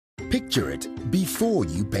Picture it before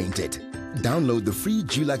you paint it. Download the free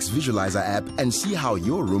DULUX Visualizer app and see how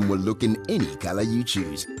your room will look in any color you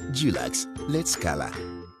choose. DULUX, let's color.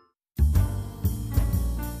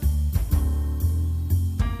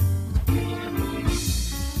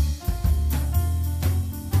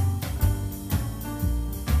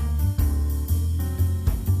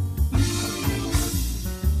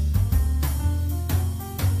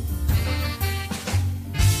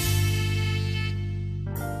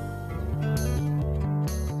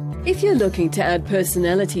 If you're looking to add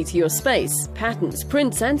personality to your space, patterns,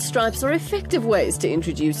 prints and stripes are effective ways to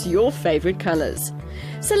introduce your favourite colours.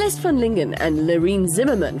 Celeste van Lingen and Loreen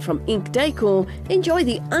Zimmerman from Ink Decor enjoy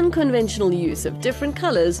the unconventional use of different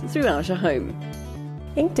colours throughout a home.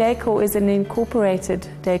 Ink Decor is an incorporated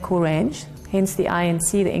decor range, hence the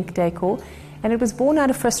INC, the Ink Decor, and it was born out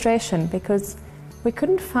of frustration because we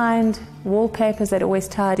couldn't find wallpapers that always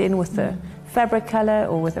tied in with the fabric colour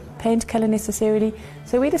or with a paint colour necessarily,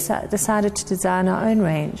 so we decided to design our own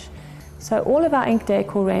range. So all of our Ink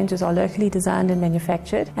Decor ranges are locally designed and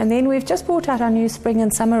manufactured, and then we've just brought out our new spring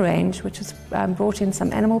and summer range, which has brought in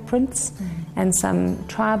some animal prints and some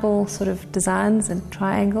tribal sort of designs and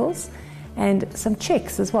triangles and some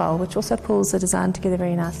checks as well, which also pulls the design together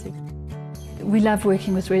very nicely. We love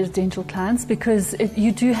working with residential clients because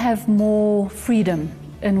you do have more freedom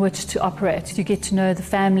in which to operate. You get to know the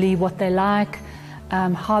family, what they like,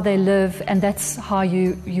 how they live, and that's how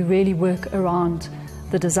you really work around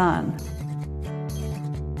the design.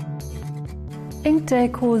 Ink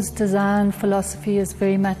Decor's design philosophy is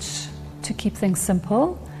very much to keep things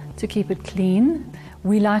simple, to keep it clean.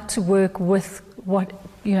 We like to work with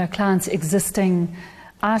clients' existing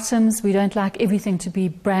items. We don't like everything to be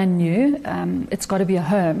brand new. It's got to be a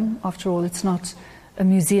home. After all, it's not a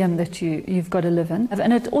museum that you've got to live in.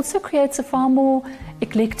 And it also creates a far more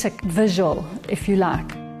eclectic visual, if you like.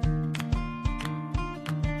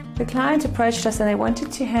 The client approached us and they wanted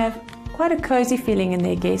to have quite a cozy feeling in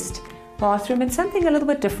their guest bathroom and something a little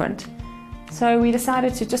bit different. So we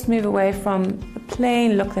decided to just move away from the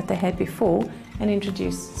plain look that they had before and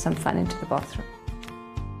introduce some fun into the bathroom.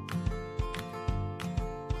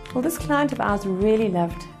 Well, this client of ours really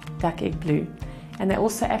loved duck egg blue, and they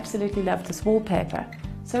also absolutely loved this wallpaper.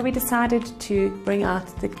 So we decided to bring out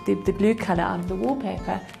the blue colour out of the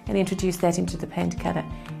wallpaper and introduce that into the paint colour,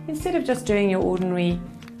 instead of just doing your ordinary,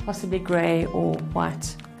 possibly grey or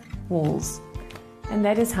white walls. And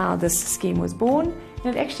that is how this scheme was born,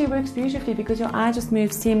 and it actually works beautifully because your eye just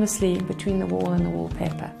moves seamlessly between the wall and the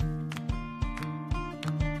wallpaper.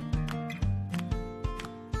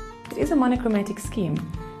 It is a monochromatic scheme,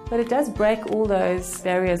 but it does break all those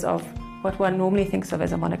barriers of what one normally thinks of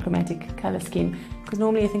as a monochromatic colour scheme, because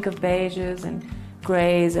normally you think of beiges and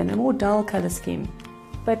greys and a more dull colour scheme.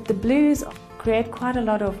 But the blues create quite a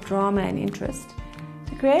lot of drama and interest.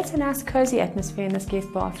 To create a nice cosy atmosphere in this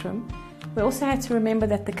guest bathroom, we also had to remember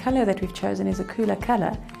that the colour that we've chosen is a cooler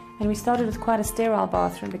colour, and we started with quite a sterile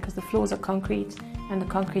bathroom because the floors are concrete and the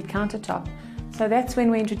concrete countertop. So that's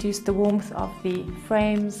when we introduced the warmth of the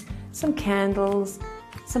frames, some candles,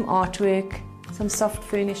 some artwork, some soft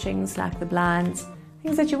furnishings like the blinds,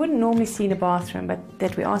 things that you wouldn't normally see in a bathroom, but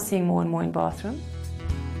that we are seeing more and more in bathrooms.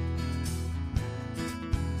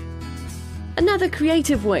 Another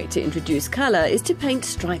creative way to introduce colour is to paint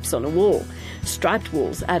stripes on a wall. Striped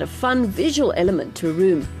walls add a fun visual element to a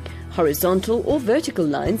room. Horizontal or vertical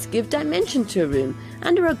lines give dimension to a room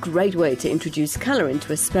and are a great way to introduce colour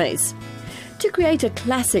into a space. To create a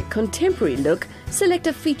classic contemporary look, select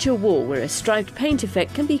a feature wall where a striped paint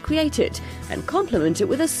effect can be created and complement it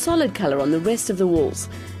with a solid colour on the rest of the walls.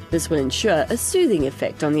 This will ensure a soothing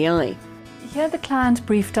effect on the eye. Here the client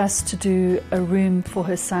briefed us to do a room for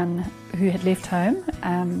her son who had left home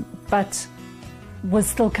but was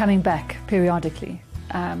still coming back periodically.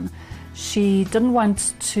 She didn't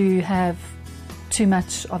want to have too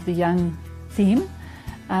much of the young theme.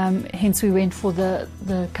 Hence we went for the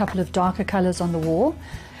couple of darker colours on the wall.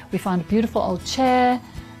 We found a beautiful old chair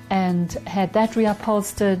and had that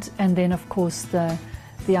reupholstered, and then of course the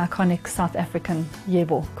iconic South African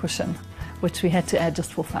yebo cushion, which we had to add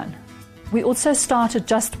just for fun. We also started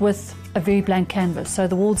just with a very blank canvas, so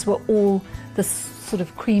the walls were all this sort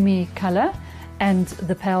of creamy colour and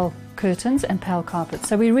the pale curtains and pale carpet.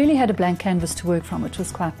 So we really had a blank canvas to work from, which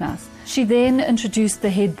was quite nice. She then introduced the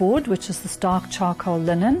headboard, which is this dark charcoal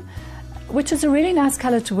linen, which is a really nice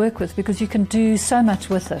colour to work with because you can do so much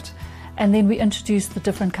with it. And then we introduced the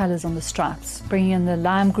different colours on the stripes, bringing in the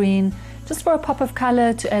lime green, just for a pop of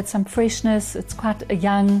colour to add some freshness. It's quite a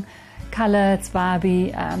young colour, it's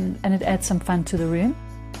vibey, and it adds some fun to the room.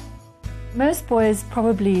 Most boys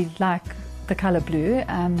probably like the colour blue.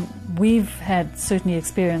 We've had certainly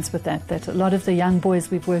experience with that a lot of the young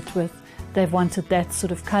boys we've worked with, they've wanted that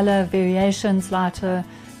sort of colour variations, lighter,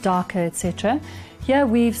 darker, etc. Here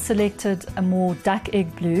we've selected a more duck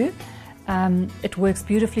egg blue. It works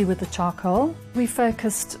beautifully with the charcoal. We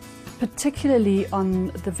focused particularly on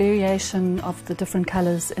the variation of the different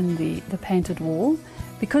colours in the painted wall.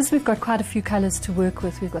 Because we've got quite a few colours to work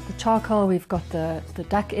with, we've got the charcoal, we've got the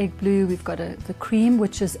duck egg blue, we've got the cream,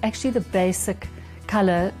 which is actually the basic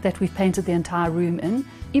colour that we've painted the entire room in.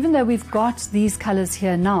 Even though we've got these colours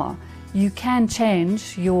here now, you can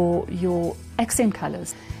change your accent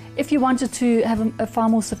colours. If you wanted to have a far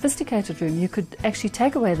more sophisticated room, you could actually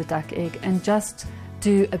take away the duck egg and just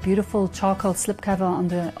do a beautiful charcoal slipcover on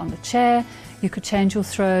the chair. You could change your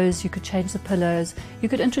throws, you could change the pillows, you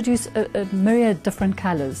could introduce a myriad different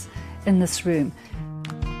colours in this room.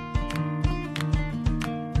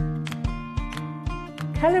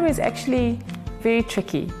 Colour is actually very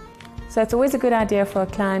tricky, so it's always a good idea for a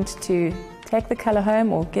client to take the colour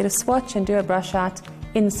home or get a swatch and do a brush out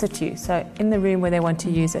in situ, so in the room where they want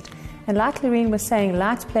to use it. And like Lorraine was saying,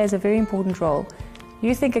 light plays a very important role.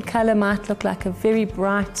 You think a colour might look like a very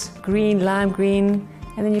bright green, lime green,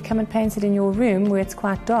 and then you come and paint it in your room where it's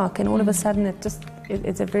quite dark, and all of a sudden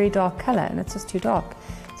it's a very dark colour and it's just too dark.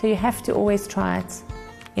 So you have to always try it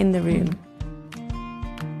in the room.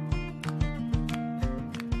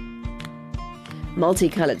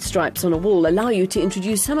 Multicoloured stripes on a wall allow you to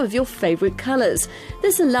introduce some of your favourite colours.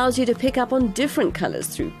 This allows you to pick up on different colours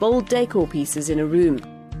through bold decor pieces in a room.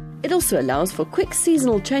 It also allows for quick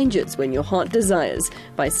seasonal changes when your heart desires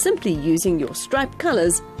by simply using your striped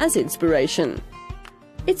colours as inspiration.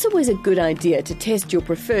 It's always a good idea to test your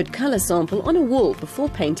preferred colour sample on a wall before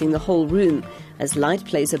painting the whole room, as light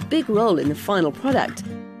plays a big role in the final product.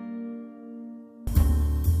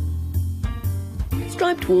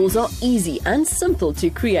 Striped walls are easy and simple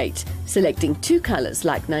to create. Selecting two colours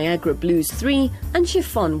like Niagara Blues 3 and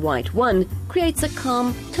Chiffon White 1 creates a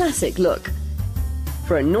calm, classic look.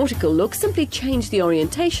 For a nautical look, simply change the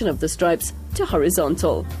orientation of the stripes to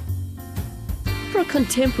horizontal. For a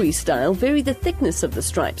contemporary style, vary the thickness of the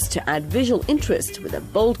stripes to add visual interest with a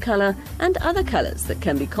bold colour and other colours that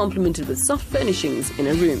can be complemented with soft furnishings in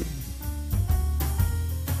a room.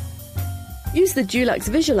 Use the DULUX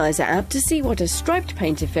Visualizer app to see what a striped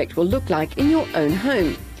paint effect will look like in your own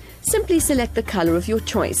home. Simply select the colour of your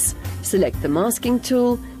choice. Select the masking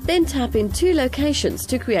tool, then tap in two locations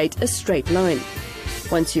to create a straight line.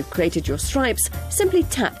 Once you've created your stripes, simply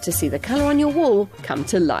tap to see the colour on your wall come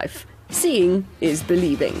to life. Seeing is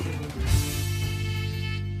believing.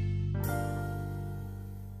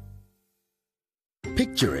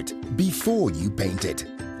 Picture it before you paint it.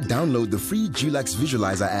 Download the free DULUX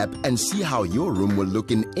Visualizer app and see how your room will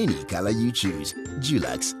look in any color you choose.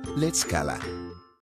 DULUX, let's color.